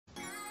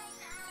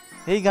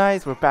Hey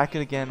guys, we're back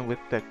again with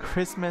the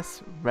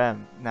Christmas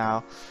REM.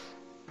 Now,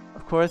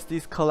 of course,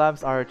 these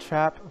collabs are a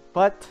trap,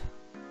 but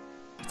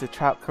it's a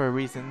trap for a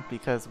reason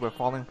because we're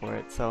falling for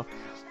it. So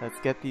let's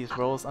get these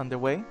rolls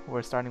underway.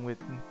 We're starting with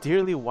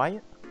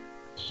Dearlywhite.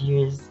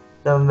 Here's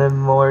the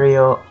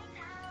memorial,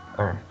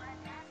 or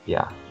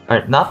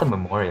not the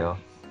memorial,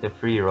 the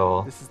free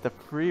roll. This is the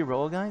free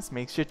roll, guys.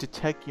 Make sure to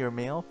check your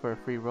mail for a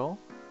free roll.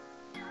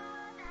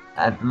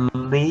 At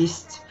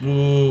least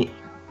be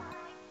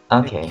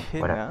okay. Whatever.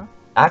 Echidna.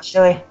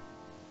 Actually,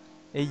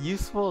 A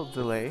useful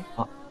delay.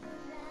 Oh.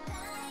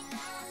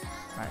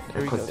 Alright,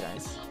 here we go,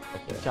 guys.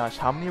 Okay. Josh,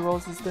 how many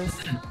rolls is this?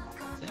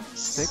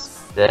 Six?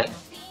 Six?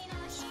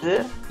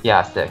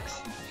 Yeah,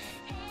 6.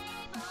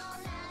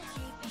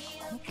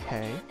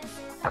 Okay.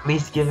 At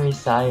least give me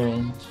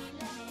siren.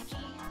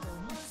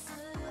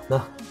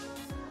 No.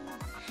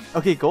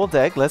 Okay, gold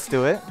egg, let's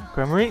do it.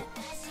 Gremory.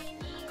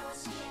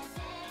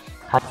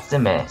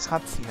 Hatsume.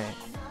 Hatsume.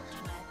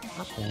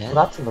 We'll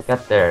have to look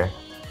at their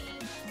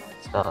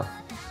stuff.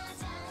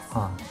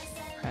 Huh.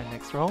 And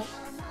next roll.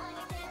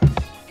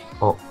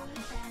 Oh.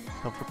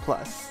 Silver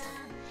plus.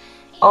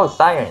 Oh,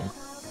 siren.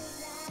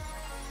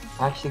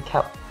 I actually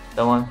kept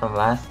the one from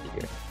last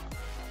year.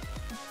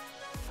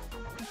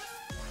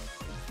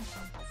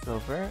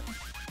 Silver.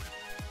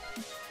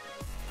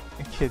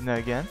 Echidna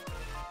again.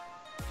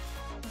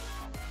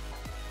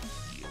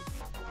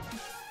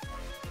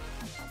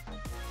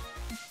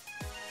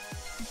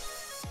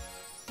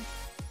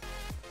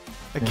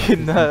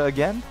 Echidna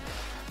again.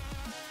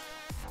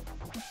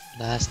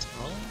 Last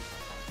roll.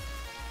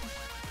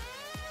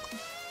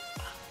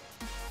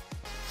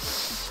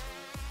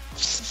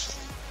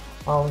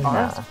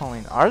 Ars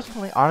Paulina. Ars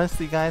Paulina.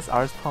 Honestly, guys,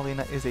 Ars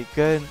Paulina is a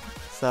good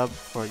sub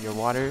for your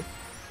water.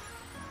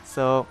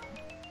 So,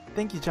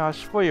 thank you,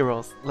 Josh, for your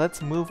rolls.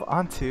 Let's move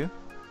on to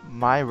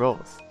my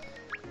rolls.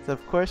 So,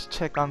 of course,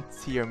 check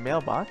onto your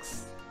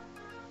mailbox,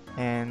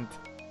 and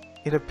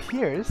it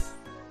appears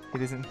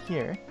it isn't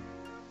here.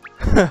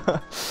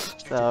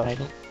 So,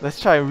 let's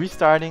try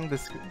restarting the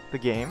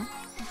game.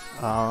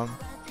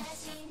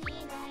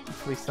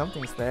 Hopefully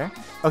something's there.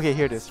 Okay,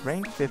 here it is.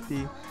 Rank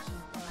 50.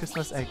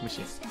 Christmas egg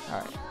machine.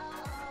 Alright.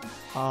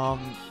 So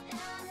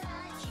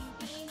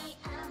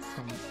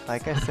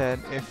like I said,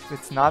 if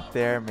it's not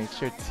there, make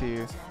sure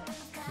to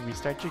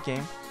restart your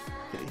game.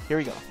 Okay, here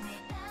we go.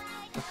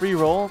 The free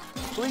roll,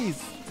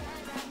 please.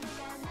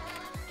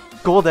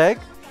 Gold egg.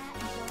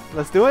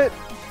 Let's do it.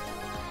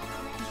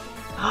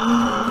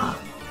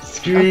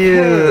 Screw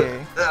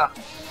you.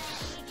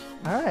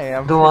 Alright,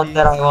 I'm the one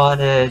that I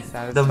wanted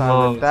the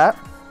most. with that.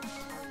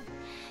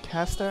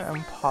 Castor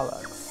and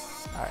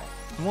Pollux. Alright.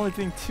 I'm only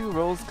doing 2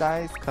 rolls,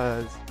 guys,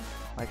 because,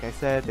 like I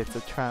said, it's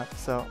a trap,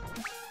 so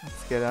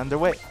let's get it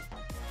underway.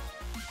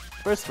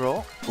 First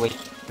roll. Wait.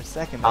 Or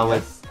second, I'll I wait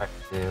guess.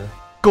 to.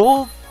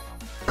 Gold!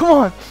 Come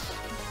on!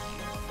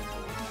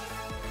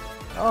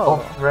 Oh,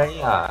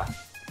 Freya.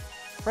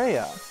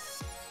 Freya.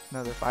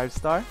 Another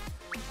 5-star.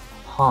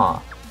 Huh.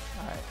 Alright,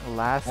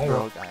 last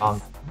roll, guys.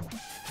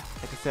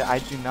 Like I said, I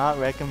do not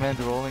recommend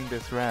rolling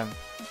this REM.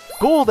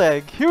 Gold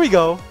egg! Here we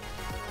go!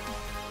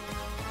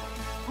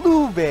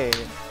 Lube!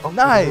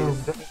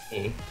 Nice!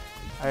 Lube.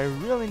 I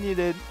really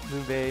needed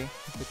Lube,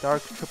 the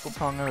dark triple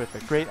pronger with a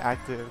great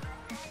active.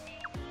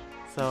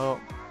 So,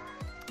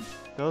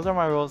 those are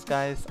my rolls,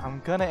 guys.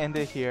 I'm gonna end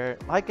it here.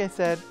 Like I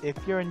said, if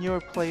you're a newer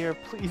player,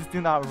 please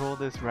do not roll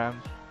this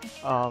REM.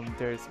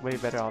 There's way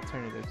better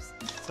alternatives.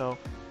 So,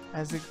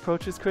 as it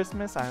approaches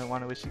Christmas, I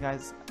want to wish you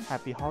guys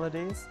happy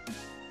holidays.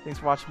 Thanks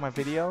for watching my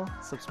video.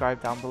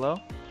 Subscribe down below.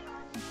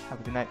 Have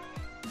a good night.